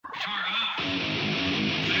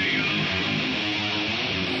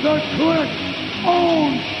The Kliq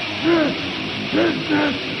owns this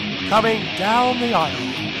business. Coming down the aisle,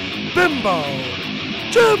 Bimbo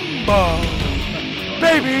Jimbo,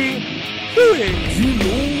 Baby Huey. You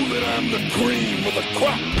know that I'm the cream of the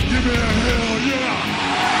crop. Give me a hell yeah.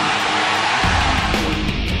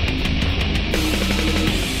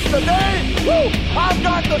 Today, I've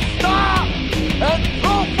got the style and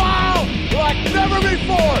profile like never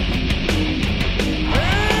before.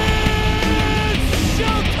 It's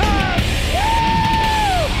showtime! Woo!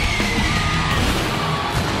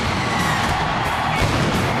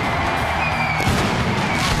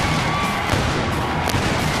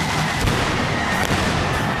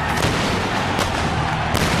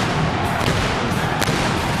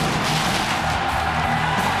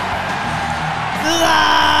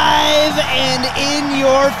 Live and in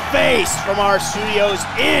your face from our studios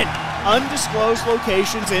in undisclosed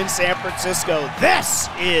locations in San Francisco. This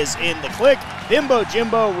is In the Kliq. Bimbo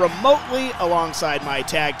Jimbo remotely alongside my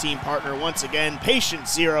tag team partner once again, Patient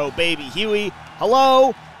Zero, Baby Huey.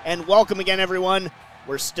 Hello and welcome again, everyone.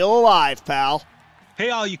 We're still alive, pal. Hey,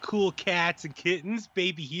 all you cool cats and kittens.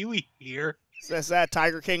 Baby Huey here. Is that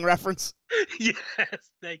Tiger King reference? Yes,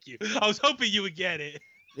 thank you. I was hoping you would get it.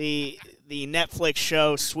 The Netflix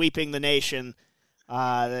show sweeping the nation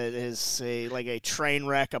that is like a train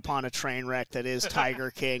wreck upon a train wreck that is Tiger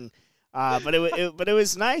King. But it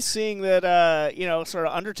was nice seeing that sort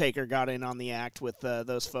of Undertaker got in on the act with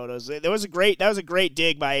those photos. That was a great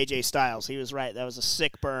dig by AJ Styles. He was right. That was a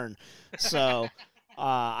sick burn. So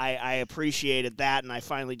I appreciated that, and I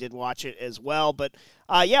finally did watch it as well. But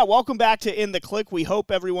welcome back to In the Kliq. We hope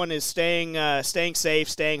everyone is staying safe,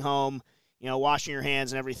 staying home. Washing your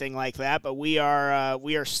hands and everything like that. But we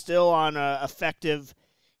are still on a effective,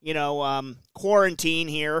 quarantine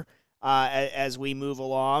here as we move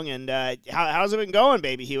along. And how's it been going,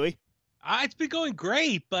 Baby Huey? It's been going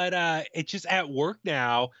great, but it's just at work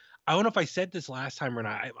now. I don't know if I said this last time or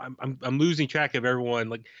not. I'm losing track of everyone.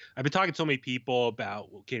 Like, I've been talking to so many people about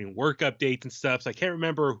getting work updates and stuff, so I can't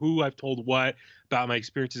remember who I've told what about my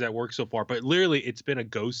experiences at work so far. But literally, it's been a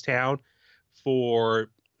ghost town for.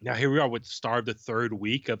 Now, here we are with the start of the third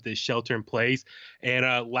week of this shelter in place.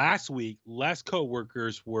 And last week, less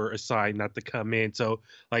coworkers were assigned not to come in. So,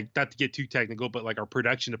 not to get too technical, but our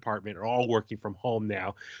production department are all working from home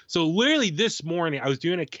now. So literally this morning, I was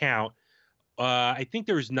doing a count. I think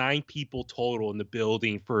there was 9 people total in the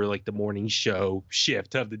building for the morning show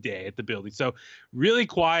shift of the day at the building. So really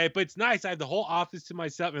quiet, but it's nice. I have the whole office to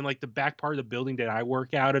myself and the back part of the building that I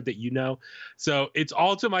work out of that. So it's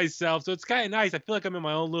all to myself. So it's kind of nice. I feel like I'm in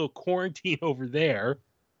my own little quarantine over there.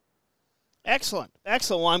 Excellent.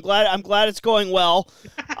 Well, I'm glad it's going well.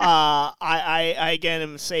 I again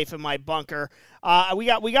am safe in my bunker. We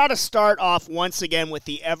got to start off once again with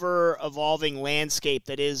the ever evolving landscape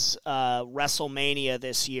that is WrestleMania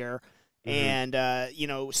this year. Mm-hmm.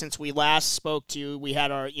 And since we last spoke to you, we had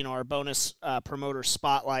our bonus promoter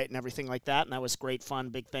spotlight and everything like that, and that was great fun.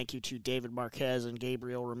 Big thank you to David Marquez and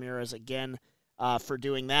Gabriel Ramirez again for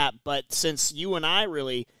doing that. But since you and I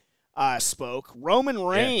really spoke, Roman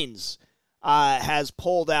Reigns has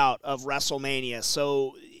pulled out of WrestleMania.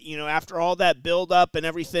 So, after all that build-up and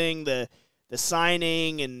everything, the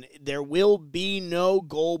signing, and there will be no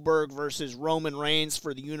Goldberg versus Roman Reigns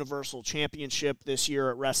for the Universal Championship this year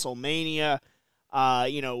at WrestleMania.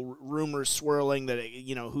 Rumors swirling that,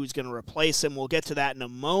 who's going to replace him. We'll get to that in a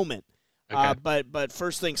moment. Okay. But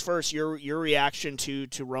first things first, your reaction to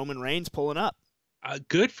Roman Reigns pulling up.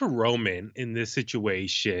 Good for Roman in this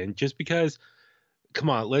situation, just because, come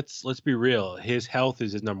on, let's be real. His health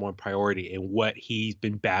is his number one priority, and what he's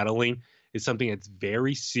been battling is something that's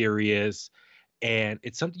very serious, and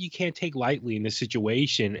it's something you can't take lightly in this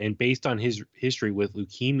situation. And based on his history with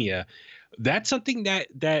leukemia, that's something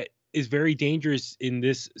that is very dangerous in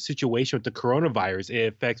this situation with the coronavirus.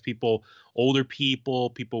 It affects people, older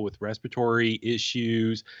people with respiratory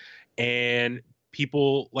issues, and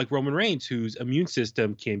people like Roman Reigns, whose immune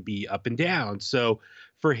system can be up and down. So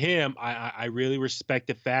for him, I really respect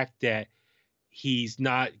the fact that he's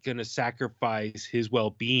not going to sacrifice his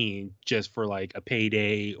well-being just for a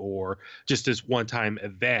payday or just this one-time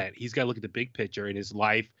event. He's got to look at the big picture in his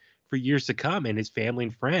life for years to come, and his family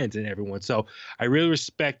and friends and everyone. So I really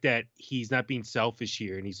respect that he's not being selfish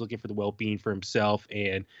here, and he's looking for the well-being for himself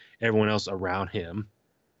and everyone else around him.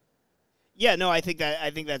 Yeah, no, I think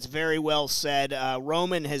that's very well said.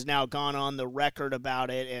 Roman has now gone on the record about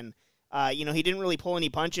it, and he didn't really pull any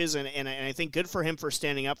punches, and I think good for him for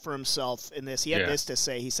standing up for himself in this. He had this to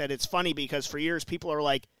say. He said, it's funny because for years people are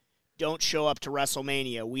like, don't show up to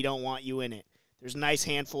WrestleMania. We don't want you in it. There's a nice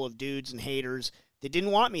handful of dudes and haters They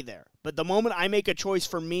didn't want me there. But the moment I make a choice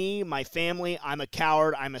for me, my family, I'm a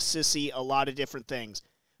coward, I'm a sissy, a lot of different things.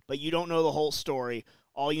 But you don't know the whole story.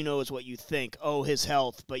 All you know is what you think. Oh, his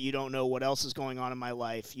health, but you don't know what else is going on in my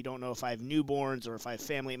life. You don't know if I have newborns or if I have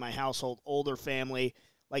family in my household, older family.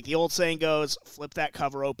 Like the old saying goes, flip that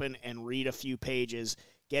cover open and read a few pages.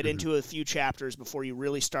 Get into a few chapters before you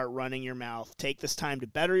really start running your mouth. Take this time to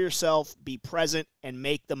better yourself, be present, and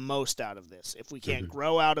make the most out of this. If we can't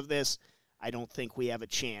grow out of this, I don't think we have a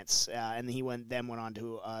chance. And he went on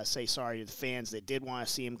to say sorry to the fans that did want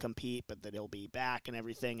to see him compete, but that he'll be back and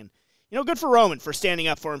everything. And, good for Roman for standing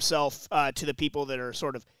up for himself to the people that are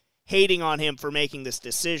sort of hating on him for making this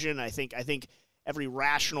decision. I think every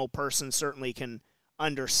rational person certainly can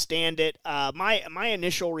understand it. My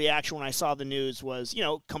initial reaction when I saw the news was,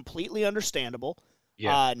 completely understandable.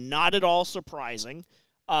 Yeah. Not at all surprising.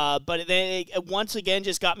 But it once again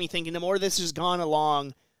just got me thinking, the more this has gone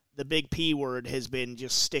along, the big P word has been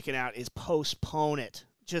just sticking out, is postpone it.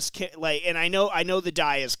 And I know the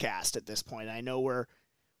die is cast at this point. I know we're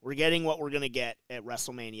getting what we're going to get at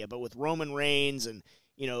WrestleMania, but with Roman Reigns and,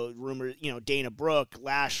 rumor, Dana Brooke,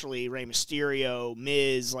 Lashley, Rey Mysterio,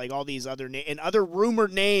 Miz, like all these other and other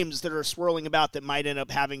rumored names that are swirling about that might end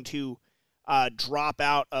up having to drop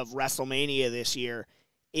out of WrestleMania this year.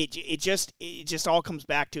 It just all comes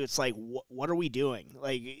back to, it's like, what are we doing?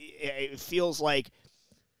 Like, it feels like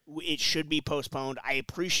it should be postponed. I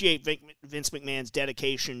appreciate Vince McMahon's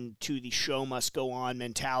dedication to the show must go on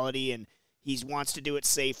mentality, and he wants to do it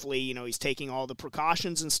safely. He's taking all the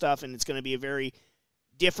precautions and stuff, and it's going to be a very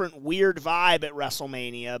different, weird vibe at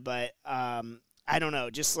WrestleMania. But I don't know,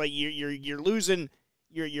 just like you're losing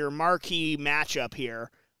your marquee matchup here.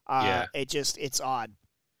 It's odd.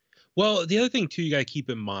 Well, the other thing too you got to keep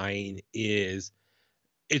in mind is,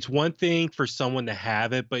 it's one thing for someone to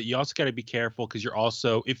have it, but you also got to be careful, because you're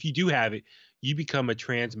also, if you do have it, you become a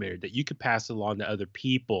transmitter that you could pass along to other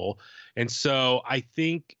people. And so I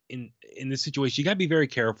think in this situation, you got to be very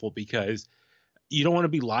careful, because you don't want to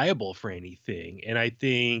be liable for anything. And I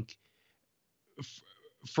think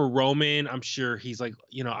for Roman, I'm sure he's like,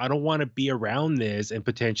 I don't want to be around this and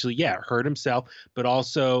potentially, hurt himself, but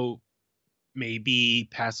also maybe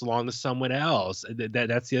pass along to someone else.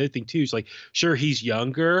 That's the other thing too. It's like, sure, he's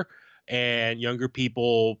younger, and younger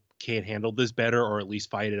people can handle this better, or at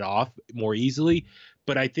least fight it off more easily.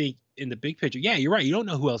 But I think in the big picture, you're right. You don't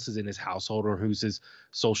know who else is in his household, or who's his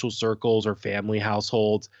social circles or family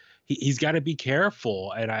households. He's got to be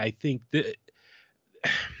careful. And I think that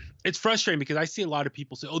it's frustrating, because I see a lot of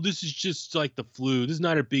people say, oh, this is just like the flu. This is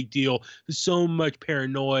not a big deal. There's so much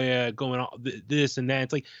paranoia going on, this and that.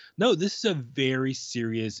 It's like, no, this is a very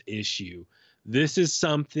serious issue. This is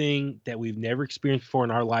something that we've never experienced before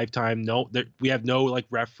in our lifetime. We have no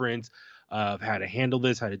reference of how to handle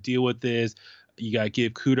this, how to deal with this. You got to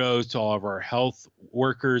give kudos to all of our health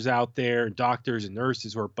workers out there, doctors and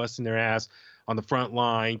nurses who are busting their ass on the front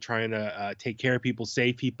line, trying to take care of people,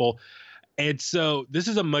 save people. And so this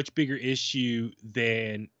is a much bigger issue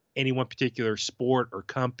than any one particular sport or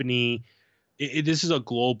company. This is a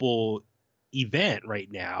global event right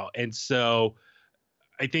now. And so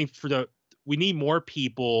I think we need more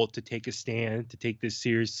people to take a stand, to take this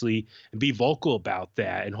seriously and be vocal about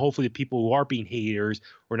that. And hopefully the people who are being haters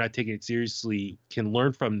or not taking it seriously can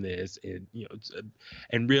learn from this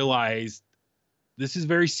and realize this is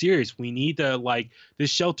very serious. We need to,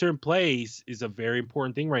 this shelter in place is a very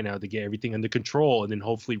important thing right now to get everything under control and then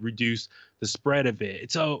hopefully reduce the spread of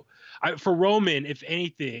it. So for Roman, if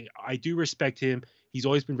anything, I do respect him. He's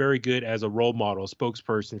always been very good as a role model,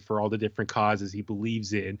 spokesperson for all the different causes he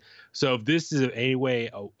believes in. So if this is in any way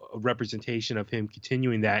a representation of him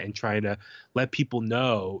continuing that and trying to let people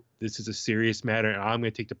know this is a serious matter and I'm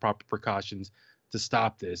going to take the proper precautions to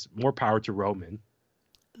stop this, more power to Roman.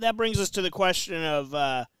 That brings us to the question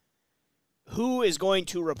of who is going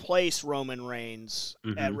to replace Roman Reigns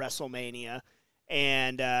at WrestleMania.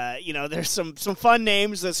 And, there's some fun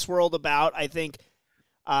names that swirled about. I think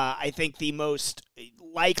the most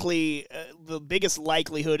likely, the biggest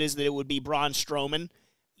likelihood is that it would be Braun Strowman.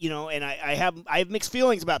 And I have mixed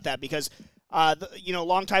feelings about that, because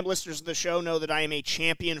longtime listeners of the show know that I am a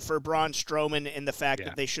champion for Braun Strowman and the fact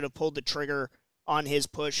that they should have pulled the trigger on his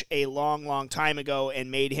push a long, long time ago and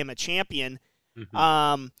made him a champion.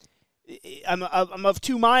 I'm of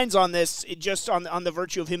two minds on this, just on the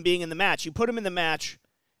virtue of him being in the match. You put him in the match,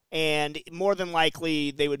 and more than likely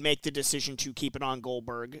they would make the decision to keep it on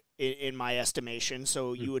Goldberg, in my estimation.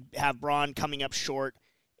 So you would have Braun coming up short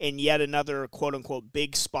in yet another quote-unquote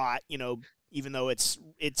big spot, even though it's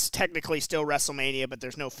technically still WrestleMania, but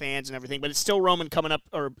there's no fans and everything. But it's still Braun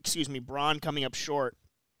coming up short.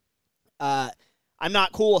 I'm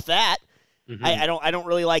not cool with that. Mhm. I don't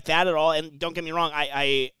really like that at all. And don't get me wrong,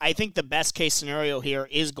 I think the best case scenario here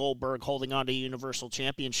is Goldberg holding on to Universal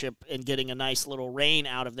Championship and getting a nice little reign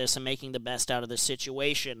out of this and making the best out of this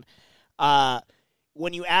situation.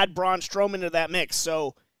 When you add Braun Strowman to that mix,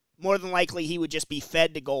 so more than likely he would just be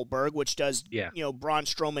fed to Goldberg, which does Braun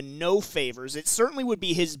Strowman no favors. It certainly would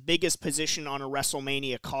be his biggest position on a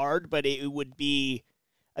WrestleMania card, but it would be,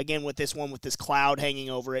 again, with this cloud hanging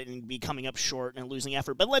over it and be coming up short and losing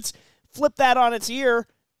effort. But let's flip that on its ear.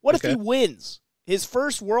 What if he wins? His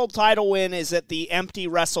first world title win is at the empty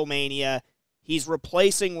WrestleMania. He's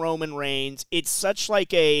replacing Roman Reigns. It's such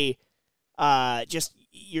like a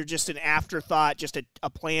you're just an afterthought, just a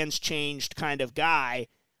plans changed kind of guy.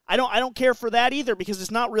 I don't care for that either because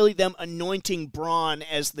it's not really them anointing Braun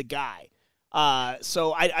as the guy.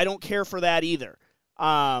 So I don't care for that either.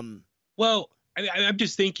 Well, I'm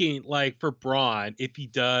just thinking, like, for Braun, if he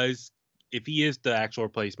is the actual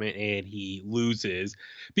replacement and he loses,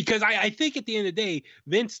 because I think at the end of the day,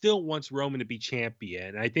 Vince still wants Roman to be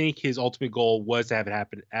champion. I think his ultimate goal was to have it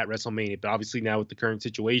happen at WrestleMania, but obviously now with the current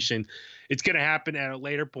situation, it's going to happen at a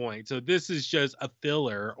later point. So this is just a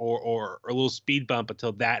filler or a little speed bump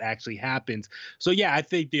until that actually happens. So yeah, I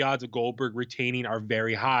think the odds of Goldberg retaining are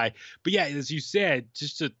very high. But yeah, as you said,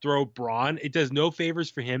 just to throw Braun, it does no favors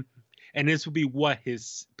for him. And this would be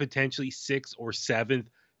his potentially 6th or 7th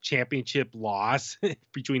championship loss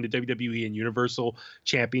between the WWE and Universal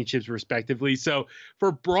championships respectively. So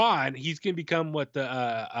for Braun, he's going to become what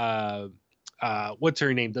the what's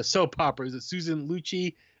her name? The soap opera. Is it Susan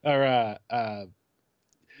Lucci or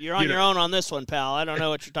You're on your own on this one, pal. I don't know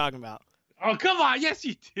what you're talking about. Oh, come on. Yes,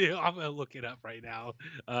 you do. I'm going to look it up right now.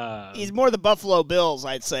 He's more the Buffalo Bills,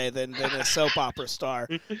 I'd say, than a soap opera star.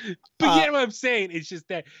 But you know what I'm saying? It's just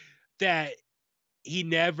that he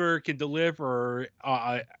never can deliver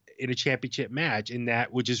in a championship match, and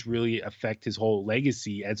that would just really affect his whole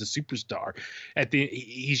legacy as a superstar.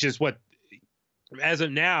 He's just as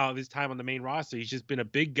of now, his time on the main roster, he's just been a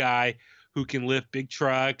big guy who can lift big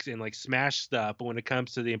trucks and like smash stuff. But when it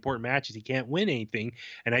comes to the important matches, he can't win anything.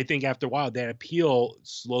 And I think after a while, that appeal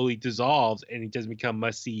slowly dissolves and he doesn't become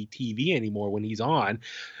must-see TV anymore when he's on.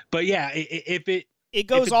 But yeah, it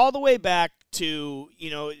goes all the way back to,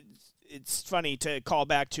 it's funny to call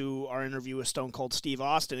back to our interview with Stone Cold Steve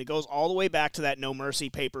Austin. It goes all the way back to that No Mercy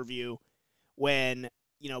pay-per-view when,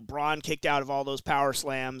 Braun kicked out of all those power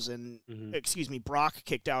slams and, Brock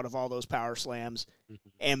kicked out of all those power slams.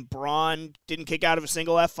 And Braun didn't kick out of a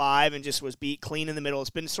single F5 and just was beat clean in the middle.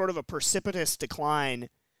 It's been sort of a precipitous decline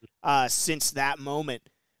since that moment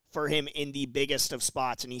for him in the biggest of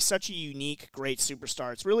spots. And he's such a unique, great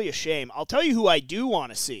superstar. It's really a shame. I'll tell you who I do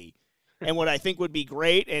want to see and what I think would be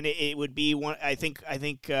great. And it would be one, I think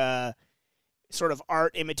sort of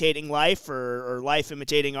art imitating life or life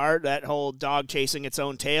imitating art. That whole dog chasing its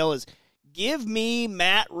own tail is give me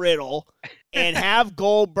Matt Riddle and have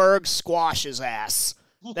Goldberg squash his ass.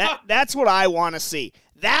 That's what I want to see.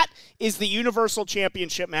 That is the Universal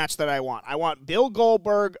Championship match that I want. I want Bill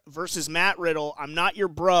Goldberg versus Matt Riddle. I'm not your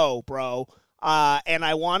bro. And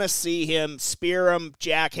I want to see him spear him,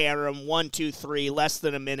 jackhammer him, 1, 2, 3, less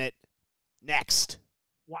than a minute. Next.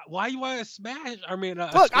 Why you want to smash? I mean,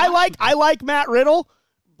 look, I like Matt Riddle,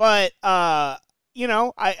 but I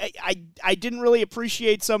didn't really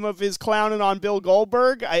appreciate some of his clowning on Bill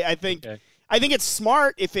Goldberg. I think it's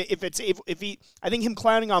smart I think him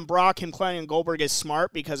clowning on Brock, him clowning on Goldberg is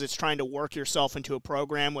smart because it's trying to work yourself into a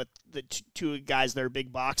program with the two guys that are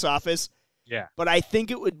big box office. Yeah. But I think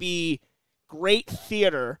it would be great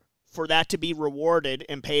theater for that to be rewarded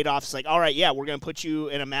and paid off. It's like, all right, yeah, we're going to put you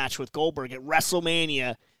in a match with Goldberg at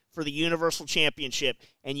WrestleMania for the Universal Championship,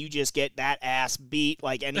 and you just get that ass beat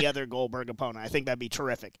like any other Goldberg opponent. I think that'd be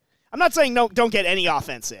terrific. I'm not saying don't get any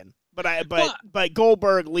offense in, but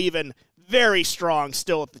Goldberg leaving very strong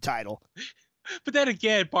still at the title. But then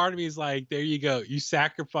again, part of me is like, there you go. You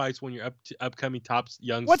sacrifice when you're upcoming top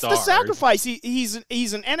young What's stars. the sacrifice? He's an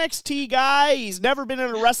NXT guy. He's never been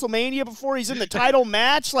in a WrestleMania before. He's in the title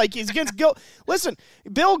match. Like, he's against Listen,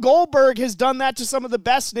 Bill Goldberg has done that to some of the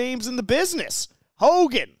best names in the business.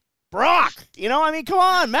 Hogan, Brock. Come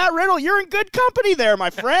on, Matt Riddle. You're in good company there,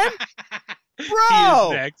 my friend. Bro. He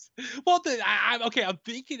is next. Well, I'm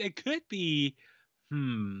thinking it could be,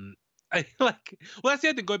 that's the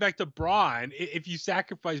other thing. Going back to Braun, if you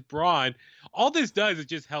sacrifice Braun, all this does is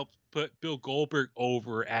just help put Bill Goldberg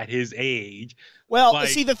over at his age. Well,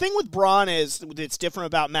 see, the thing with Braun that's different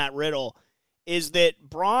about Matt Riddle is that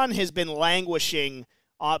Braun has been languishing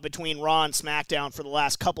between Raw and SmackDown for the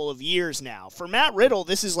last couple of years now. For Matt Riddle,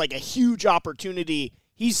 this is like a huge opportunity.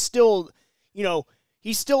 He's still,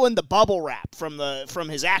 he's still in the bubble wrap from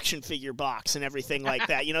his action figure box and everything like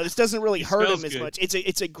that. This doesn't really hurt him as much.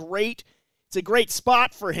 It's a great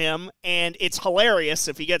spot for him, and it's hilarious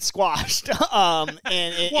if he gets squashed.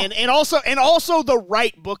 And also the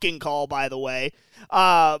right booking call, by the way.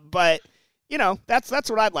 But that's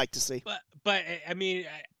what I'd like to see. But I mean,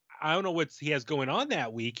 I don't know what he has going on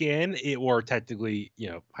that weekend, or technically,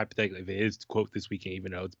 hypothetically, if it is quote this weekend,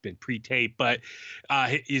 even though it's been pre-taped. But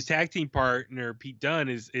his tag team partner Pete Dunne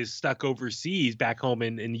is stuck overseas back home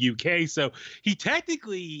in the UK, so he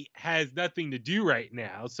technically has nothing to do right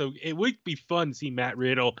now. So it would be fun to see Matt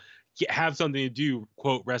Riddle have something to do,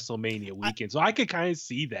 quote, WrestleMania weekend. So I could kind of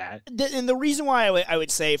see that. And the reason why I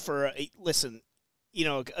would say listen,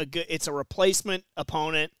 it's a replacement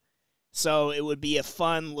opponent. So it would be a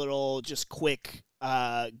fun little, just quick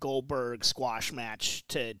Goldberg squash match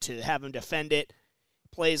to have him defend it.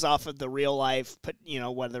 Plays off of the real life,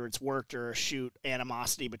 whether it's worked or a shoot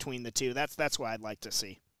animosity between the two. That's what I'd like to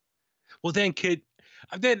see. Well, then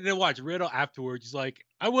watch Riddle afterwards. He's like,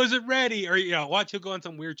 I wasn't ready, or watch he'll go on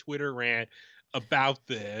some weird Twitter rant about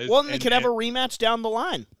this. Well, then they could have a rematch down the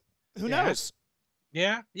line. Who knows?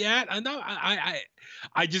 Yeah, I know.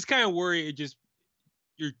 I just kind of worry. It just.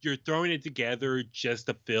 You're throwing it together just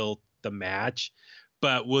to fill the match,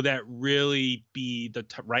 but will that really be the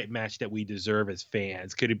right match that we deserve as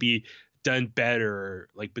fans? Could it be done better,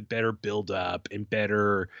 with better build up and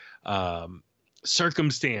better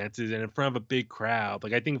circumstances and in front of a big crowd?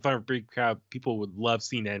 I think in front of a big crowd, people would love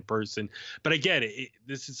seeing that in person. But I get it.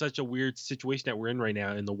 This is such a weird situation that we're in right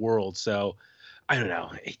now in the world. So I don't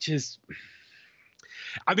know.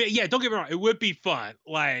 Don't get me wrong. It would be fun.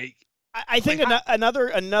 I think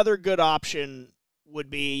another good option would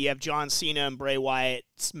be you have John Cena and Bray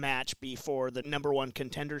Wyatt's match be for the number one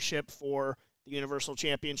contendership for the Universal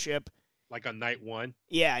Championship. On night one?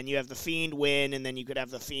 Yeah, and you have the Fiend win, and then you could have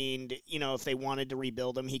the Fiend, if they wanted to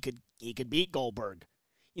rebuild him, he could beat Goldberg.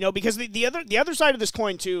 Because the other side of this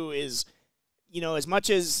coin too is, as much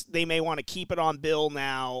as they may want to keep it on Bill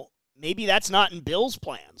now, maybe that's not in Bill's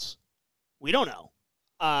plans. We don't know.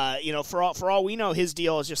 For all we know, his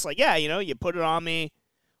deal is just you put it on me,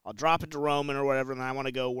 I'll drop it to Roman or whatever, and then I want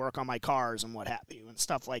to go work on my cars and what have you and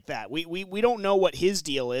stuff like that. We don't know what his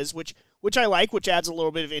deal is, which I like, which adds a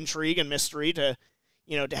little bit of intrigue and mystery to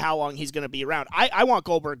how long he's going to be around. I want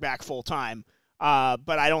Goldberg back full time, but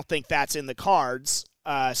I don't think that's in the cards.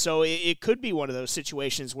 So it could be one of those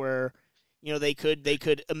situations where they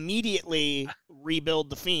could immediately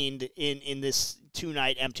rebuild the Fiend in this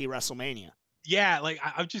 2-night empty WrestleMania. Yeah,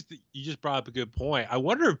 you just brought up a good point. I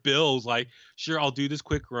wonder if Bill's sure, I'll do this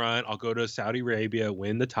quick run. I'll go to Saudi Arabia,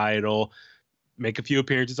 win the title, make a few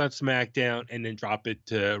appearances on SmackDown, and then drop it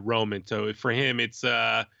to Roman. So for him, it's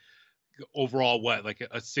overall a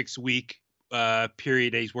 6-week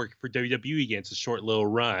period that he's working for WWE again. It's a short little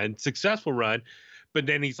run, successful run. But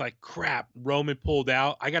then he's like, crap, Roman pulled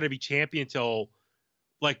out. I got to be champion until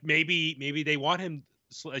maybe they want him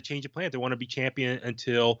a change of plan. They want to be champion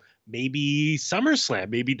until maybe SummerSlam.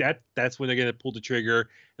 Maybe that's when they're going to pull the trigger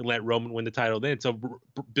and let Roman win the title then. So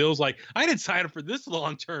Bill's like, I didn't sign up for this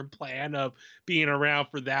long-term plan of being around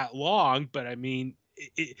for that long. But I mean,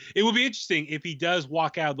 it would be interesting if he does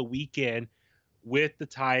walk out of the weekend with the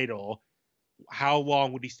title. How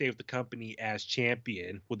long would he stay with the company as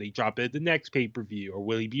champion? Will they drop it at the next pay-per-view, or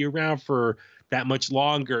will he be around for that much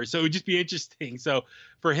longer? So it would just be interesting. So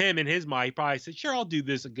for him, in his mind, he probably said, sure, I'll do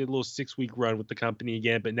this, a good little 6-week run with the company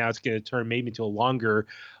again, but now it's going to turn maybe into a longer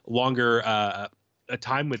a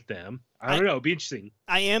time with them. I don't know. It'd be interesting.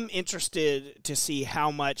 I am interested to see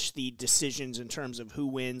how much the decisions in terms of who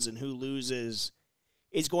wins and who loses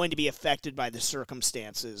is going to be affected by the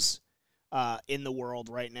circumstances in the world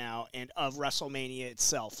right now and of WrestleMania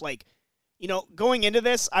itself. Going into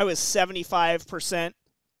this, I was 75%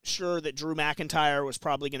 sure that Drew McIntyre was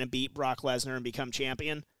probably going to beat Brock Lesnar and become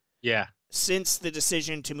champion. Yeah. Since the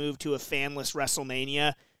decision to move to a fanless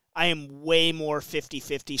WrestleMania, I am way more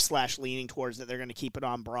 50-50 / leaning towards that they're going to keep it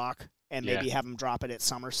on Brock and maybe have him drop it at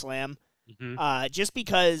SummerSlam. Mm-hmm. Just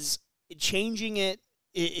because changing it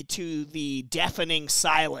to the deafening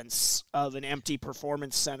silence of an empty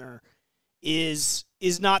performance center is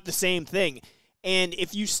not the same thing. And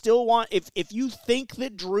if you still want, if you think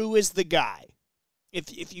that Drew is the guy,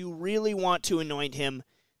 if you really want to anoint him,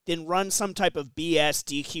 then run some type of BS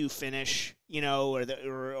DQ finish,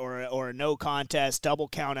 or a no contest, double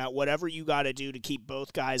count out, whatever you got to do to keep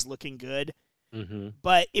both guys looking good. Mm-hmm.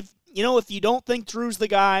 But if you don't think Drew's the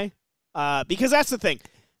guy, because that's the thing,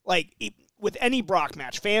 with any Brock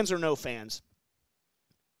match, fans or no fans,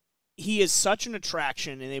 he is such an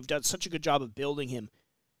attraction, and they've done such a good job of building him.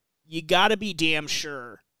 you got to be damn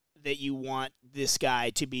sure that you want this guy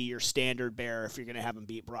to be your standard bearer if you're going to have him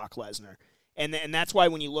beat Brock Lesnar. And that's why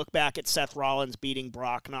when you look back at Seth Rollins beating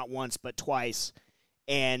Brock not once but twice,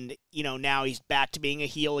 and, now he's back to being a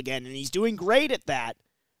heel again, and he's doing great at that,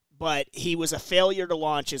 but he was a failure to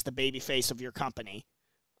launch as the babyface of your company,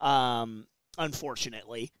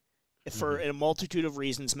 unfortunately, for a multitude of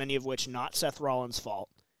reasons, many of which not Seth Rollins' fault.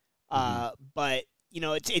 But,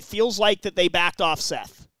 it feels like that they backed off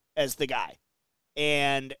Seth as the guy.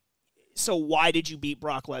 And so why did you beat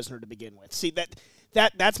Brock Lesnar to begin with? See,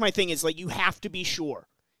 that's my thing is, like, you have to be sure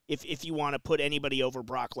if you want to put anybody over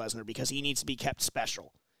Brock Lesnar because he needs to be kept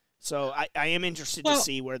special. So I am interested to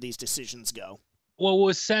see where these decisions go. Well,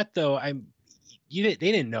 with Seth, though, they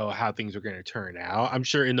didn't know how things were going to turn out. I'm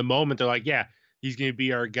sure in the moment they're like, yeah, he's going to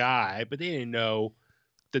be our guy, but they didn't know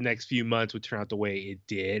the next few months would turn out the way it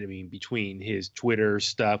did. I mean, between his Twitter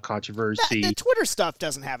stuff, controversy. The Twitter stuff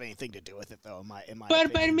doesn't have anything to do with it, though, in my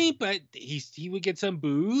opinion. But he would get some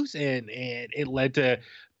boos, and it led to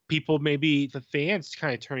people, maybe the fans,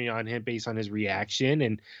 kind of turning on him based on his reaction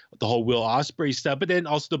and the whole Will Ospreay stuff. But then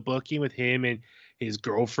also the booking with him and his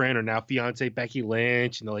girlfriend or now fiance Becky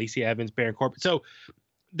Lynch and the Lacey Evans, Baron Corbin. So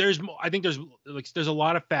I think there's a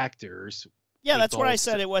lot of factors. Yeah, that's what I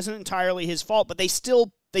said. It wasn't entirely his fault, but they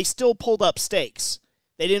still pulled up stakes.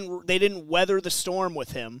 They didn't weather the storm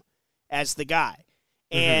with him as the guy.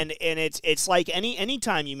 And it's like any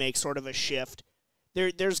time you make sort of a shift,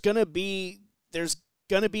 there's gonna be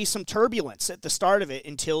some turbulence at the start of it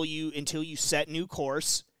until you set new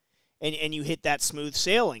course and you hit that smooth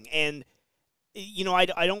sailing. And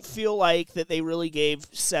I don't feel like that they really gave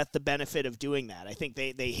Seth the benefit of doing that. I think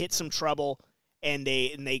they hit some trouble and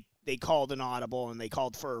they called an audible and they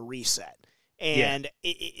called for a reset. And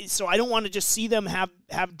so I don't want to just see them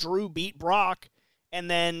have Drew beat Brock and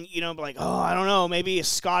then, be like, oh, I don't know, maybe a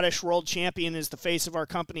Scottish world champion is the face of our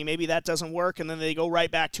company. Maybe that doesn't work. And then they go right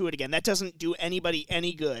back to it again. That doesn't do anybody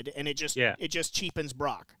any good. And it just cheapens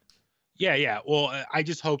Brock. Yeah. Well, I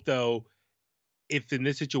just hope, though, if in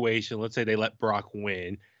this situation, let's say they let Brock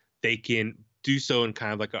win, they can do so in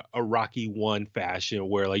kind of like a Rocky 1 fashion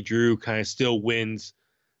where, like, Drew kind of still wins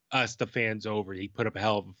us, the fans, over. He put up a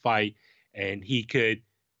hell of a fight, and he could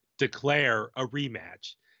declare a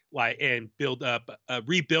rematch, and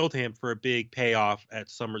rebuild him for a big payoff at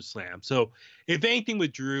SummerSlam. So if anything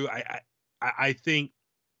with Drew, I think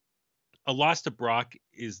a loss to Brock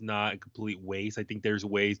is not a complete waste. I think there's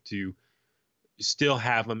ways to still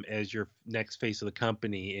have him as your next face of the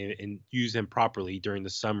company and use him properly during the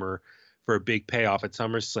summer for a big payoff at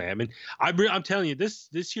SummerSlam. And I'm telling you, this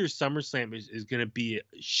year's SummerSlam is going to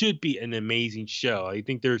should be an amazing show. I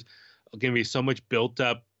think there's going to be so much built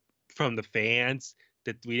up from the fans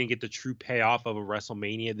that we didn't get the true payoff of a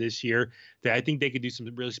WrestleMania this year, that I think they could do some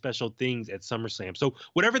really special things at SummerSlam. So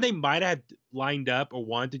whatever they might have lined up or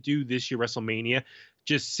wanted to do this year WrestleMania,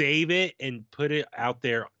 just save it and put it out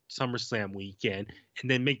there SummerSlam weekend,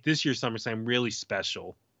 and then make this year's SummerSlam really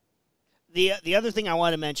special. The other thing I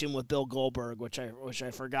want to mention with Bill Goldberg, which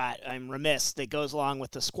I forgot, I'm remiss, that goes along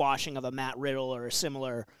with the squashing of a Matt Riddle or a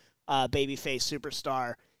similar babyface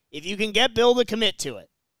superstar. If you can get Bill to commit to it,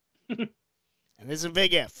 and this is a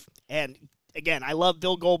big if, and again, I love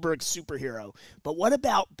Bill Goldberg's superhero, but what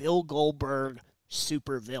about Bill Goldberg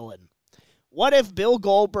supervillain? What if Bill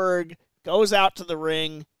Goldberg goes out to the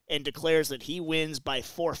ring and declares that he wins by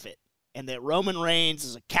forfeit and that Roman Reigns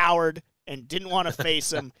is a coward and didn't want to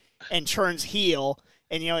face him and turns heel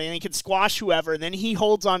and he can squash whoever, and then he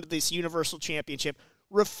holds on to this Universal Championship,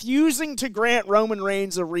 refusing to grant Roman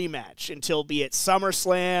Reigns a rematch until be it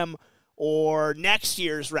SummerSlam or next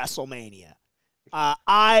year's WrestleMania.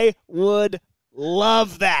 I would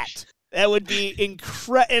love that. That would be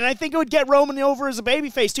incredible. And I think it would get Roman over as a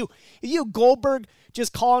babyface, too. Goldberg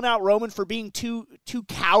just calling out Roman for being too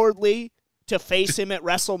cowardly to face him at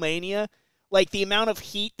WrestleMania. Like, the amount of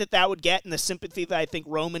heat that would get and the sympathy that I think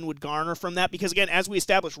Roman would garner from that. Because, again, as we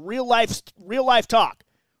established, real life talk.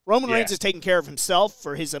 Roman Reigns is taking care of himself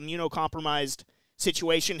for his immunocompromised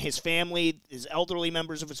situation, his family, his elderly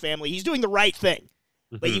members of his family. He's doing the right thing.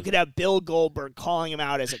 Mm-hmm. But you could have Bill Goldberg calling him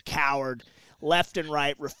out as a coward left and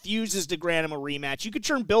right, refuses to grant him a rematch. You could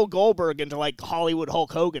turn Bill Goldberg into, like, Hollywood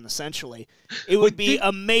Hulk Hogan, essentially. It would be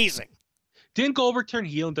amazing. Didn't Goldberg turn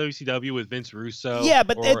heel in WCW with Vince Russo? Yeah,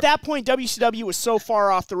 but at that point, WCW was so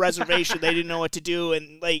far off the reservation, they didn't know what to do,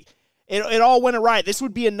 and, like, it all went awry. This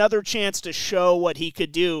would be another chance to show what he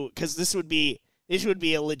could do, because this would be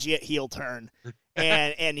a legit heel turn.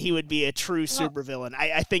 And he would be a true supervillain.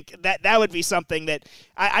 I think that would be something that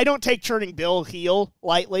I don't take turning Bill heel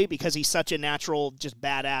lightly because he's such a natural, just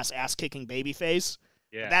badass, ass-kicking babyface.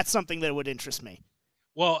 Yeah. That's something that would interest me.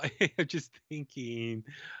 Well, I'm just thinking,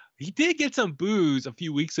 he did get some boos a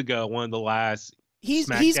few weeks ago. One of the last. He's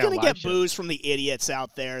SmackDown going to live get shows. boos from the idiots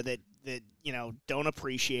out there that don't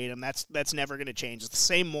appreciate him. That's never going to change. It's the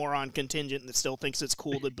same moron contingent that still thinks it's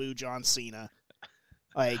cool to boo John Cena.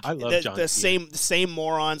 Like I love John Cena. The same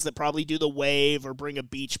morons that probably do the wave or bring a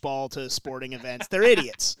beach ball to sporting events. They're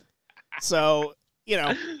idiots. So,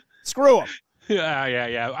 screw them.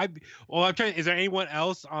 Yeah. I'm trying. Is there anyone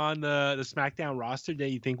else on the SmackDown roster that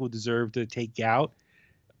you think will deserve to take out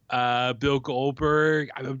Bill Goldberg?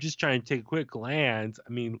 I'm just trying to take a quick glance.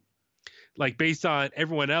 I mean, like based on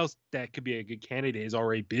everyone else that could be a good candidate is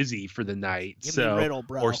already busy for the night. Give me Riddle,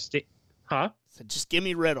 bro. So just give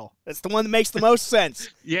me Riddle. That's the one that makes the most sense.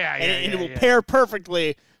 And it will pair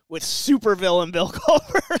perfectly with supervillain Bill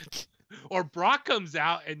Goldberg. Or Brock comes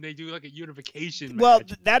out and they do like a unification match. Well,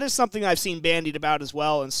 that is something I've seen bandied about as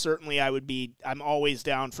well, and certainly I'm always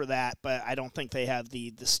down for that, but I don't think they have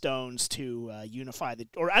the stones to unify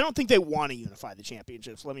or I don't think they want to unify the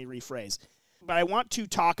championships. Let me rephrase. But I want to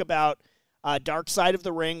talk about Dark Side of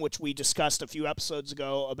the Ring, which we discussed a few episodes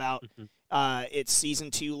ago about its season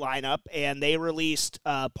 2 lineup, and they released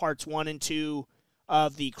parts 1 and 2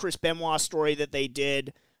 of the Chris Benoit story that they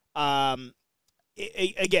did.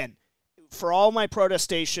 Again, for all my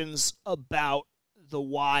protestations about the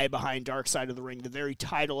why behind Dark Side of the Ring, the very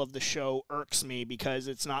title of the show irks me because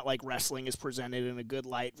it's not like wrestling is presented in a good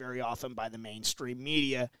light very often by the mainstream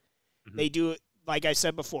media. Mm-hmm. They do it, like I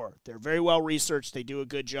said before, they're very well researched. They do a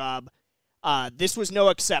good job. This was no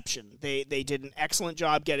exception. They did an excellent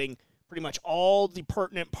job getting pretty much all the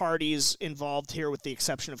pertinent parties involved here with the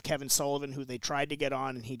exception of Kevin Sullivan, who they tried to get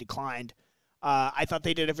on and he declined. I thought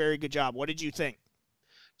they did a very good job. What did you think?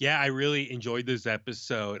 Yeah, I really enjoyed this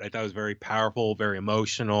episode. I thought it was very powerful, very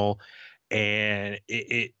emotional, and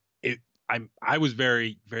I was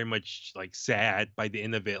very, very much like sad by the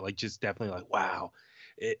end of it. Like, just definitely like, wow.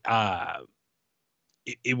 It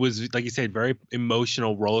was, like you said, very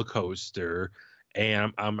emotional roller coaster,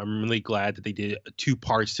 and I'm really glad that they did 2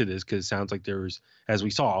 parts to this because it sounds like there was, as we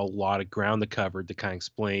saw, a lot of ground to cover to kind of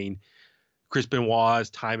explain Chris Benoit's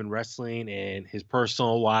time in wrestling and his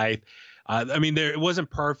personal life. I mean, it wasn't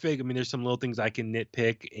perfect. I mean, there's some little things I can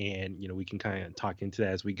nitpick, and we can kind of talk into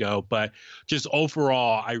that as we go. But just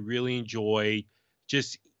overall, I really enjoy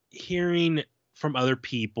just hearing from other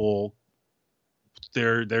people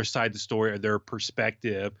their side of the story or their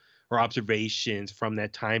perspective or observations from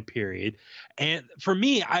that time period. And for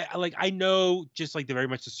me, I know just like very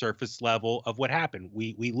much the surface level of what happened.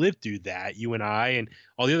 We lived through that. You and I and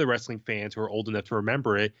all the other wrestling fans who are old enough to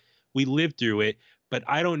remember it, we lived through it. But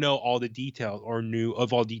I don't know all the details or knew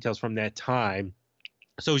of all details from that time.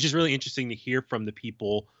 So it's just really interesting to hear from the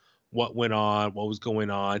people what went on, what was going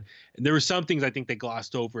on. And there were some things I think they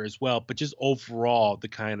glossed over as well. But just overall, to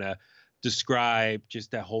kind of describe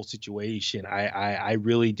just that whole situation, I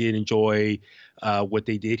really did enjoy what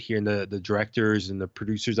they did here. And the directors and the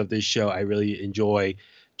producers of this show, I really enjoy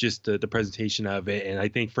just the presentation of it. And I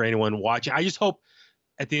think for anyone watching, I just hope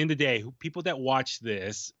at the end of the day, people that watch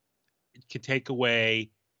this can take away,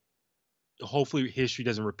 hopefully history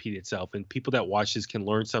doesn't repeat itself, and people that watch this can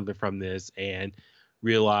learn something from this and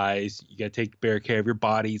realize you got to take better care of your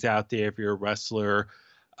bodies out there. If you're a wrestler,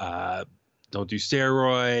 don't do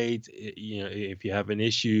steroids. If you have an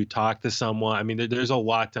issue, talk to someone. I mean, there's a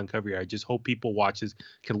lot to uncover here. I just hope people watch this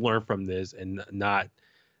can learn from this and not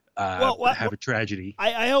have a tragedy.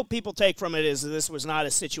 I hope people take from it is this was not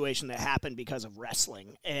a situation that happened because of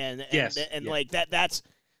wrestling, and like that's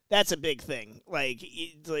a big thing. Like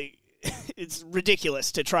it's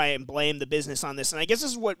ridiculous to try and blame the business on this. And I guess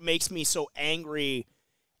this is what makes me so angry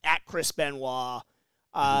at Chris Benoit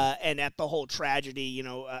and at the whole tragedy.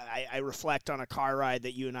 I reflect on a car ride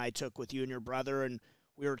that you and I took with you and your brother, and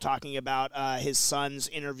we were talking about his son's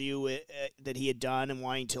interview that he had done and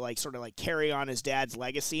wanting to like sort of like carry on his dad's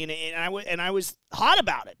legacy. And I was hot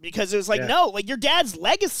about it because it was like, no, like your dad's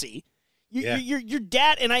legacy. Your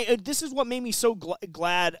dad, and this is what made me so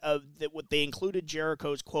glad that what they included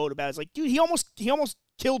Jericho's quote about. It's like, dude, he almost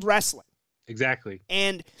killed wrestling. Exactly.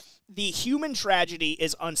 And the human tragedy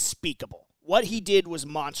is unspeakable. What he did was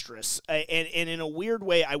monstrous, and in a weird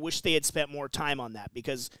way, I wish they had spent more time on that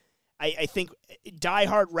because I think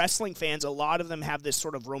diehard wrestling fans, a lot of them have this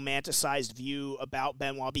sort of romanticized view about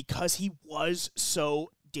Benoit because he was so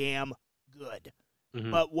damn good.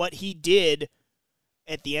 Mm-hmm. But what he did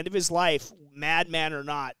at the end of his life, madman or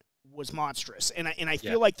not, was monstrous. And I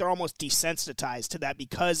feel like they're almost desensitized to that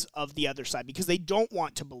because of the other side, because they don't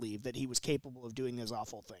want to believe that he was capable of doing those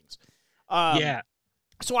awful things.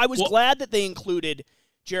 So I was glad that they included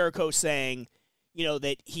Jericho saying,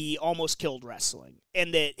 that he almost killed wrestling,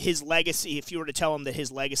 and that his legacy, if you were to tell him that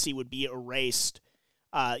his legacy would be erased,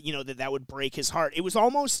 that would break his heart. It was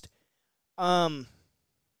almost a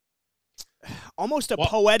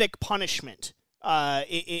poetic punishment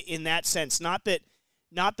in that sense. Not that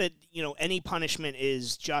any punishment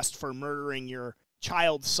is just for murdering your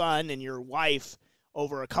child's son and your wife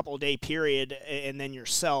over a couple-day period and then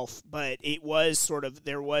yourself, but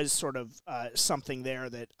there was something there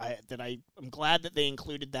that I'm glad that they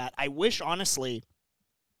included that. I wish, honestly,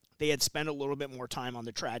 they had spent a little bit more time on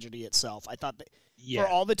the tragedy itself. I thought that for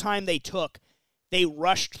all the time they took, they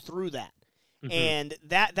rushed through that. Mm-hmm. And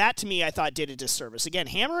that to me, I thought did a disservice. Again,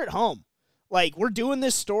 hammer it home. Like, we're doing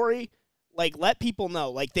this story, like, let people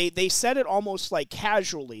know. Like, they said it almost like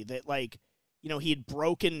casually that, like, he had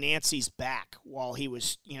broken Nancy's back while he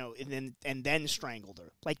was, and then strangled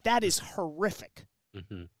her. Like, that is horrific.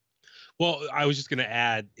 Mm-hmm. Well, I was just going to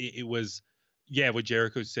add, it was, what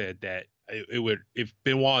Jericho said, that if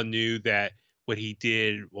Benoit knew that what he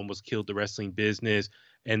did almost killed the wrestling business,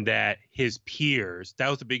 and that his peers, that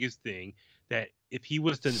was the biggest thing, that if he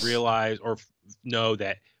was to realize or know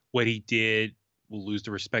that what he did will lose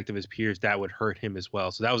the respect of his peers, that would hurt him as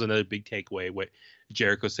well. So that was another big takeaway, what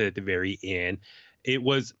Jericho said at the very end. It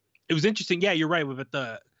was interesting. Yeah, you're right. But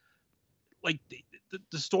the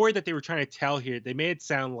story that they were trying to tell here, they made it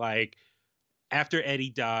sound like after Eddie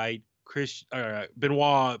died,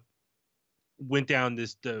 Benoit went down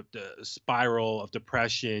the spiral of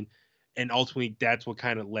depression, and ultimately that's what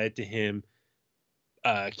kind of led to him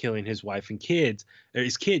killing his wife and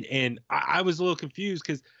his kid. And I was a little confused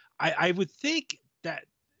because I would think that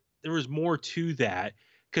there was more to that,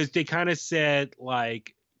 because they kind of said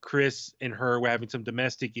like Chris and her were having some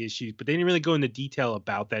domestic issues, but they didn't really go into detail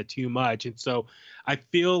about that too much. And so I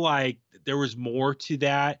feel like there was more to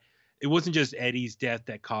that. It wasn't just Eddie's death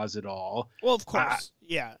that caused it all. Well, of course.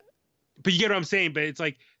 Yeah. But you get what I'm saying? But it's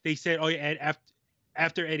like they said, oh, yeah,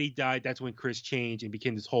 after Eddie died, that's when Chris changed and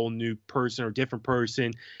became this whole new person or different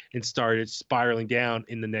person, and started spiraling down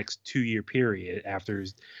in the next 2-year period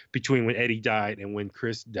between when Eddie died and when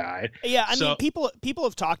Chris died. Yeah, I mean, people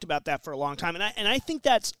have talked about that for a long time, and I think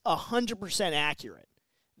that's 100% accurate.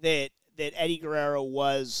 That Eddie Guerrero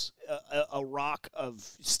was a rock of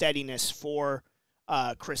steadiness for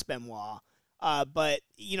Chris Benoit. But,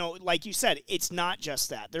 like you said, it's not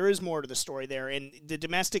just that. There is more to the story there, and the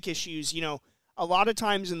domestic issues, a lot of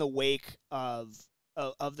times in the wake of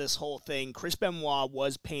this whole thing, Chris Benoit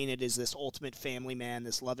was painted as this ultimate family man,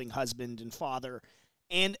 this loving husband and father,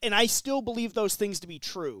 and I still believe those things to be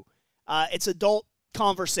true. It's adult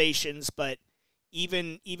conversations, but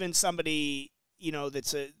even somebody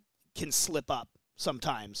that's can slip up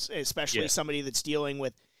sometimes, especially somebody that's dealing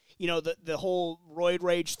with the whole roid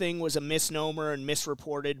rage thing was a misnomer and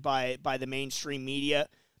misreported by the mainstream media.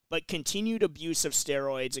 But continued abuse of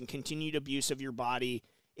steroids and continued abuse of your body,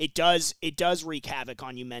 it does wreak havoc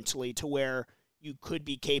on you mentally, to where you could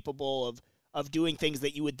be capable of doing things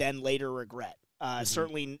that you would then later regret.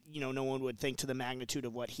 Certainly, no one would think to the magnitude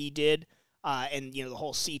of what he did. And the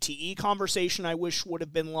whole CTE conversation, I wish would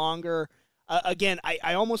have been longer. Again,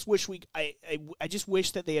 I almost wish I just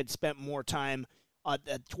wish that they had spent more time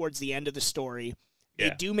towards the end of the story.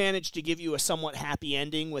 They do manage to give you a somewhat happy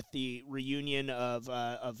ending with the reunion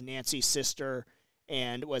of Nancy's sister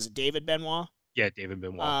and was it David Benoit? Yeah, David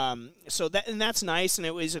Benoit. So that's nice, and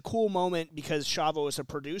it was a cool moment because Chavo is a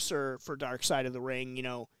producer for Dark Side of the Ring.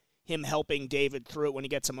 Him helping David through it when he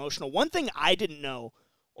gets emotional. One thing I didn't know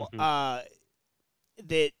that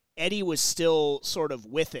Eddie was still sort of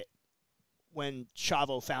with it when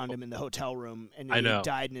Chavo found him in the hotel room and he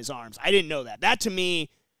died in his arms. I didn't know that. That to me,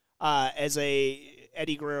 as a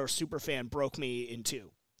Eddie Guerrero superfan, broke me in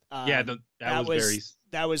two. That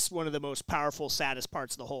was one of the most powerful, saddest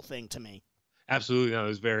parts of the whole thing to me. Absolutely, no, it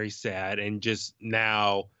was very sad. And just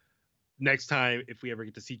now, next time if we ever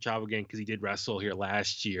get to see Chavo again, because he did wrestle here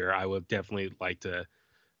last year, I would definitely like to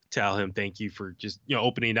tell him thank you for just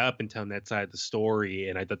opening up and telling that side of the story.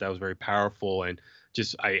 And I thought that was very powerful. And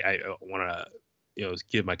just I want to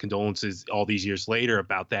give my condolences all these years later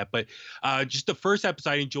about that. But just the first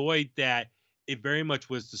episode, I enjoyed that. It very much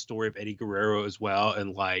was the story of Eddie Guerrero as well,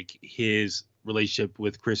 and like his relationship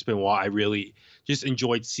with Chris Benoit. I really just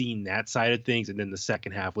enjoyed seeing that side of things, and then the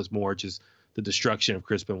second half was more just the destruction of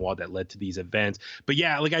Chris Benoit that led to these events. But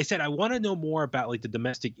yeah, like I said, I want to know more about like the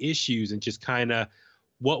domestic issues and just kind of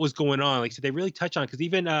what was going on. Like I said, they really touch on, because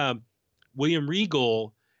even William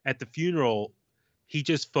Regal at the funeral, he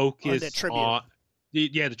just focused on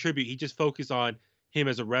the tribute. He just focused on him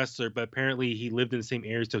as a wrestler, but apparently he lived in the same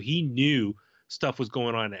area, so he knew stuff was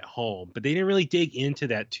going on at home, but they didn't really dig into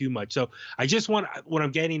that too much. So what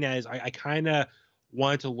I'm getting at is I kind of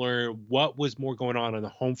wanted to learn what was more going on the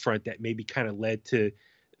home front that maybe kind of led to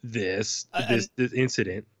this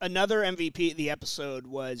incident. Another MVP of the episode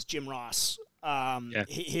was Jim Ross.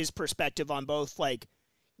 His perspective on both, like,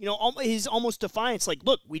 you know, his almost defiance. Like,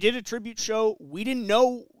 look, we did a tribute show. We didn't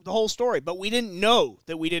know the whole story, but we didn't know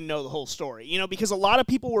that we didn't know the whole story. You know, because a lot of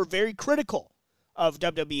people were very critical of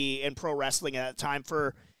WWE and pro wrestling at that time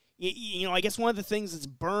for, you know, I guess one of the things that's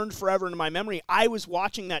burned forever into my memory, I was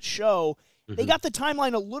watching that show. They got the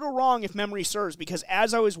timeline a little wrong, if memory serves, because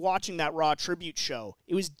as I was watching that Raw tribute show,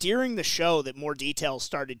 it was during the show that more details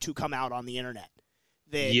started to come out on the internet.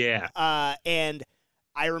 And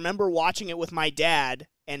I remember watching it with my dad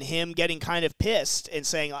and him getting kind of pissed and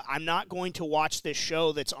saying, I'm not going to watch this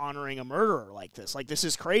show that's honoring a murderer like this. Like, this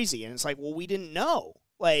is crazy. And it's like, well, we didn't know.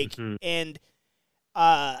 Like, and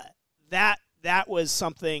that was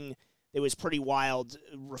something that was pretty wild,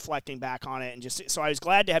 reflecting back on it. And just so I was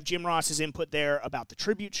glad to have Jim Ross's input there about the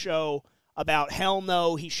tribute show, about hell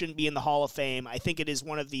no, he shouldn't be in the Hall of Fame. I think it is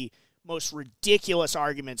one of the most ridiculous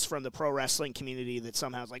arguments from the pro wrestling community that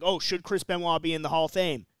somehow is like, oh, should Chris Benoit be in the Hall of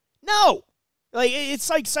Fame? No! Like,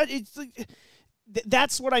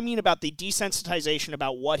 that's what I mean about the desensitization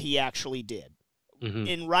about what he actually did.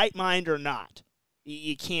 In right mind or not,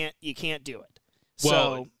 you can't do it.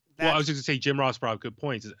 Well, I was just going to say, Jim Ross brought up good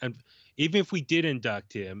points. And even if we did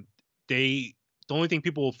induct him, the only thing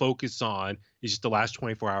people will focus on is just the last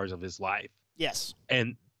 24 hours of his life. Yes.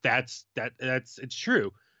 And it's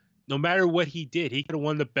true. No matter what he did, he could have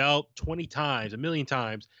won the belt 20 times, a million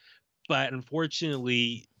times. But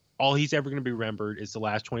unfortunately, all he's ever going to be remembered is the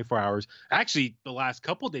last 24 hours. Actually, the last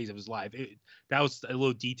couple of days of his life. That was a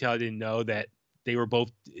little detail I didn't know, that they were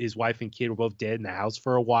both, his wife and kid were both dead in the house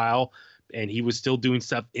for a while. And he was still doing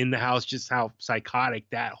stuff in the house, just how psychotic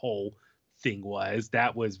that whole thing was.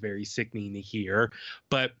 That was very sickening to hear.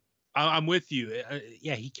 But I'm with you.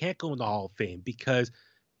 He can't go in the Hall of Fame because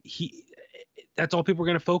that's all people are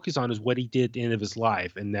going to focus on is what he did at the end of his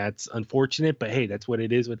life. And that's unfortunate, but hey, that's what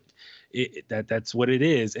it is. That's what it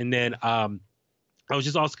is. And then I was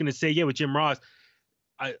just also going to say, with Jim Ross,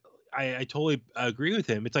 I totally agree with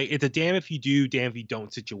him. It's like, it's a damn if you do, damn if you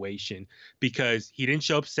don't situation, because he didn't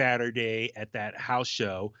show up Saturday at that house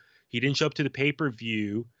show. He didn't show up to the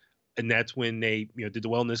pay-per-view. And that's when they, did the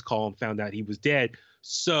wellness call and found out he was dead.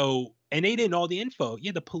 So, and they didn't know all the info.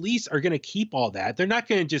 Yeah. The police are going to keep all that. They're not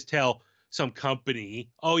going to just tell some company,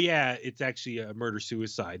 oh yeah, it's actually a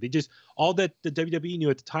murder-suicide. They just, all that the WWE knew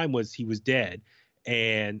at the time was he was dead.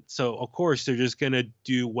 And so of course they're just going to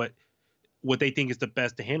do what they think is the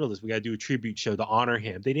best to handle this. We got to do a tribute show to honor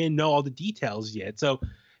him. They didn't know all the details yet. So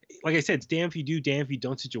like I said, it's damn if you do, damn if you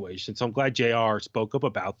don't situation. So I'm glad JR spoke up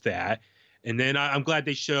about that. And then I'm glad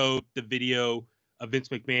they showed the video of Vince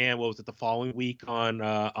McMahon. What was it, the following week on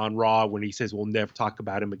Raw, when he says we'll never talk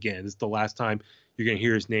about him again. This is the last time you're going to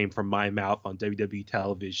hear his name from my mouth on WWE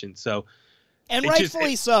television. So, and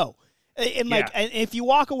rightfully so. And and if you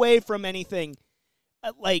walk away from anything,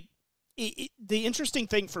 the interesting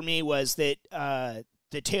thing for me was that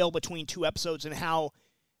the tale between two episodes and how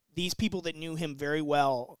these people that knew him very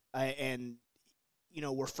well and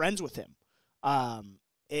were friends with him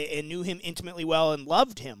and knew him intimately well and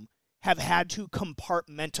loved him have had to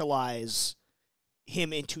compartmentalize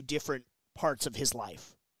him into different parts of his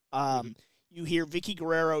life. You hear Vicky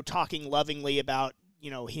Guerrero talking lovingly about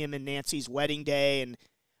him and Nancy's wedding day, and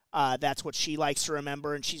that's what she likes to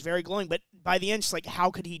remember, and she's very glowing. But by the end, she's like, how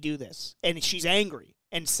could he do this? And she's angry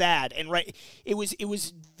and sad. And it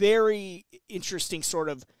was very interesting sort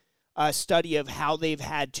of study of how they've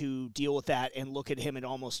had to deal with that and look at him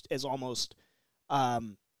as almost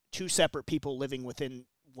two separate people living within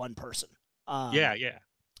one person.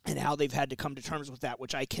 And how they've had to come to terms with that,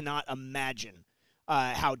 which I cannot imagine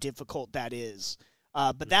how difficult that is.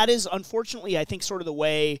 But that is, unfortunately, I think, sort of the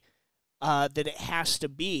way that it has to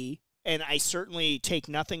be. And I certainly take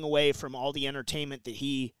nothing away from all the entertainment that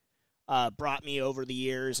he brought me over the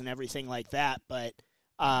years and everything like that. But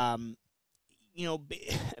beyond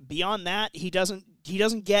that, he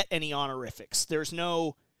doesn't get any honorifics. There's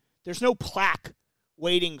no plaque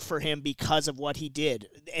waiting for him because of what he did,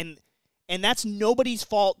 and that's nobody's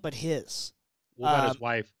fault but his. What about his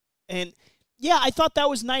wife? And yeah, I thought that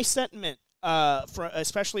was nice sentiment.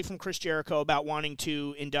 Especially from Chris Jericho about wanting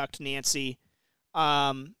to induct Nancy.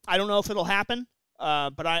 I don't know if it'll happen,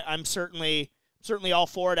 but I'm certainly all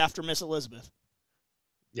for it after Miss Elizabeth.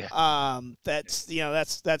 Yeah.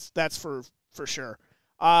 That's for sure.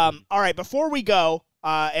 All right, before we go,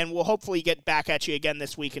 And we'll hopefully get back at you again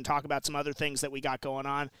this week and talk about some other things that we got going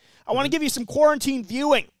on. I want to give you some quarantine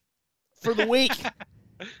viewing for the week.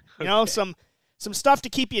 You know, some stuff to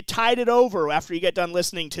keep you tided over after you get done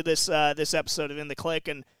listening to this episode of In the Click.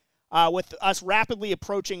 And with us rapidly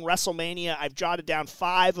approaching WrestleMania, I've jotted down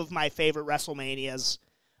 5 of my favorite WrestleManias.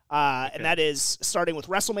 And that is starting with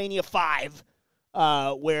WrestleMania 5,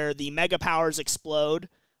 where the Mega Powers explode.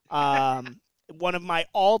 One of my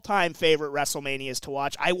all-time favorite WrestleManias to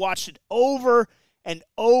watch. I watched it over and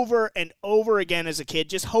over and over again as a kid,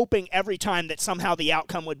 just hoping every time that somehow the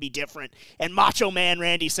outcome would be different and Macho Man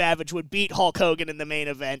Randy Savage would beat Hulk Hogan in the main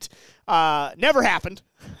event. Never happened,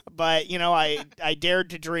 but you know, I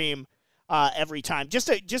dared to dream every time. Just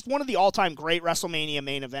one of the all-time great WrestleMania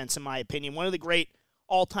main events, in my opinion. One of the great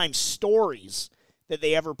all-time stories that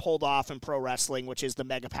they ever pulled off in pro wrestling, which is the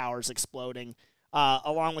Mega Powers exploding.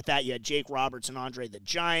 Along with that, you had Jake Roberts and Andre the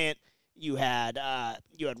Giant. You had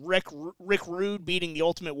Rick Rude beating the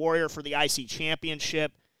Ultimate Warrior for the IC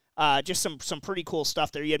Championship. Just some pretty cool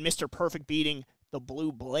stuff there. You had Mr. Perfect beating the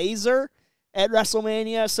Blue Blazer at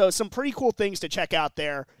WrestleMania. So some pretty cool things to check out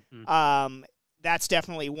there. That's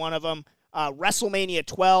definitely one of them. WrestleMania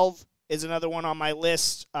 12 is another one on my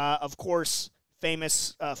list. Of course,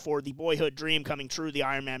 famous for the boyhood dream coming true, the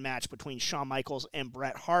Iron Man match between Shawn Michaels and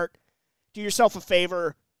Bret Hart. Do yourself a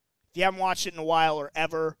favor, if you haven't watched it in a while or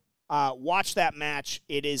ever, watch that match.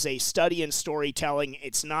 It is a study in storytelling.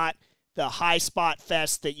 It's not the high spot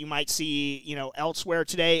fest that you might see, you know, elsewhere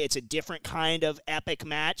today. It's a different kind of epic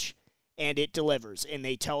match, and it delivers, and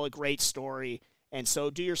they tell a great story. And so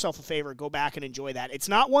do yourself a favor, go back and enjoy that. It's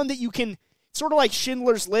not one that you can, sort of like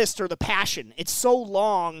Schindler's List or The Passion. It's so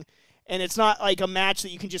long, and it's not like a match that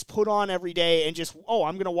you can just put on every day and just, oh,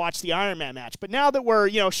 I'm going to watch the Iron Man match. But now that we're,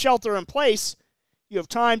 you know, shelter in place, you have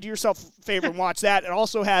time, do yourself a favor and watch that. It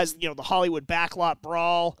also has, you know, the Hollywood Backlot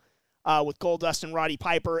Brawl with Goldust and Roddy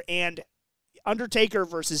Piper, and Undertaker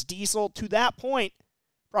versus Diesel. To that point,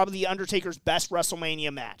 probably the Undertaker's best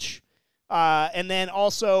WrestleMania match. And then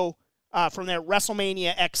also from there,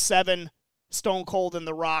 WrestleMania X7, Stone Cold and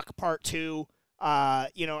The Rock Part 2.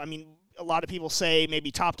 You know, I mean, a lot of people say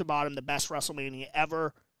maybe top to bottom the best WrestleMania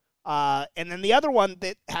ever. And then the other one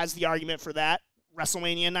that has the argument for that,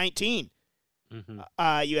 WrestleMania 19.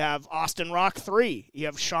 You have Austin Rock 3. You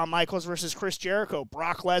have Shawn Michaels versus Chris Jericho.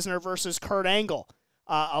 Brock Lesnar versus Kurt Angle.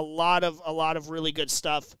 A lot of really good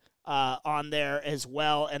stuff on there as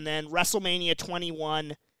well. And then WrestleMania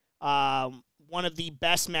 21, one of the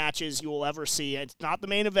best matches you will ever see. It's not the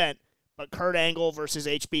main event, but Kurt Angle versus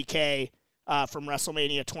HBK from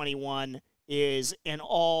WrestleMania 21 is an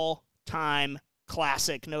all-time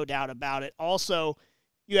classic, no doubt about it. Also,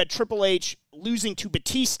 you had Triple H losing to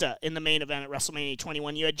Batista in the main event at WrestleMania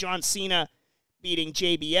 21. You had John Cena beating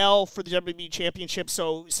JBL for the WWE Championship.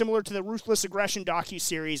 So similar to the Ruthless Aggression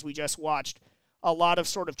docuseries we just watched, a lot of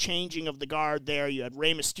sort of changing of the guard there. You had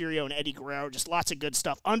Rey Mysterio and Eddie Guerrero, just lots of good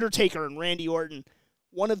stuff. Undertaker and Randy Orton,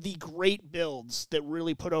 one of the great builds that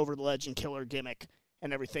really put over the Legend Killer gimmick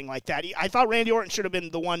and everything like that. I thought Randy Orton should have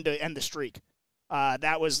been the one to end the streak.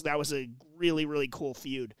 That was a really, really cool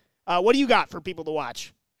feud. What do you got for people to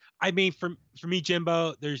watch? I mean, for me,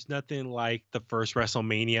 Jimbo, there's nothing like the first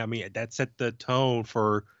WrestleMania. I mean, that set the tone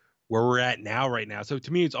for where we're at right now. So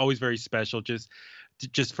to me, it's always very special.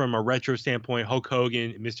 Just from a retro standpoint, Hulk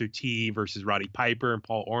Hogan, Mr. T versus Roddy Piper and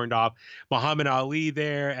Paul Orndorff, Muhammad Ali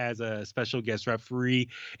there as a special guest referee.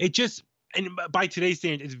 It just, and by today's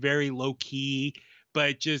standard, it's very low key,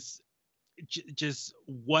 but just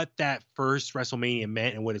what that first WrestleMania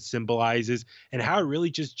meant and what it symbolizes and how it really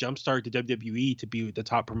just jumpstarted the WWE to be the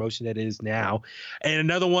top promotion that it is now. And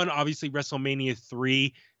another one, obviously WrestleMania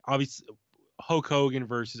 3, obviously Hulk Hogan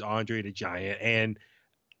versus Andre the Giant. And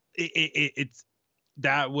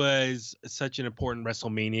that was such an important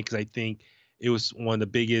WrestleMania because I think it was one of the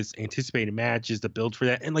biggest anticipated matches, the build for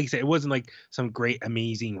that. And like I said, it wasn't like some great,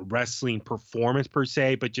 amazing wrestling performance per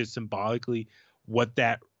se, but just symbolically what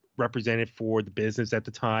that represented for the business at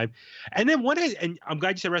the time. And then and I'm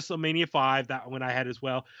glad you said WrestleMania 5, that one I had as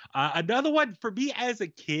well. Another one for me as a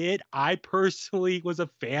kid, I personally was a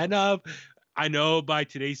fan of. I know by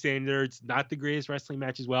today's standards, not the greatest wrestling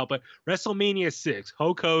match as well, but WrestleMania 6,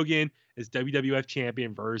 Hulk Hogan is WWF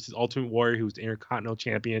champion versus Ultimate Warrior, who's the Intercontinental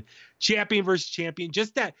champion versus champion.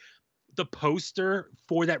 Just that, the poster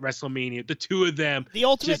for that WrestleMania, the two of them, the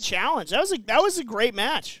Ultimate Challenge. That was a great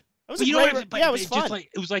match. It was it was fun.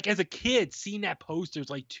 It was like as a kid seeing that poster, it was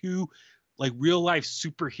like two like real life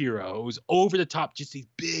superheroes over the top, just these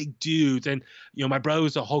big dudes. And you know, my brother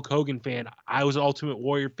was a Hulk Hogan fan. I was an Ultimate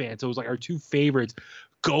Warrior fan. So it was like our two favorites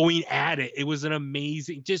going at it. It was an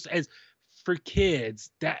amazing, just as for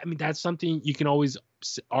kids, that's something you can always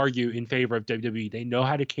argue in favor of WWE. They know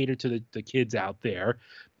how to cater to the kids out there.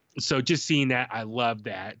 So just seeing that, I love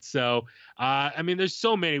that. So, there's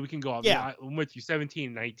so many we can go on. Yeah. I'm with you, 17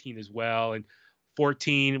 and 19 as well. And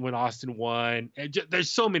 14 when Austin won. There's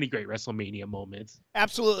so many great WrestleMania moments.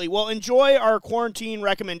 Absolutely. Well, enjoy our quarantine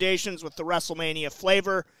recommendations with the WrestleMania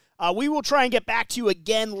flavor. We will try and get back to you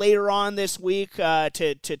again later on this week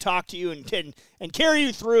to talk to you and carry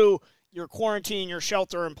you through your quarantine, your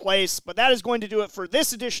shelter in place. But that is going to do it for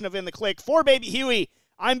this edition of In the Click. For Baby Huey,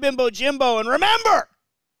 I'm Bimbo Jimbo. And remember,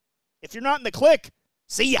 if you're not in the click,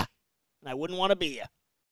 see ya. And I wouldn't want to be ya.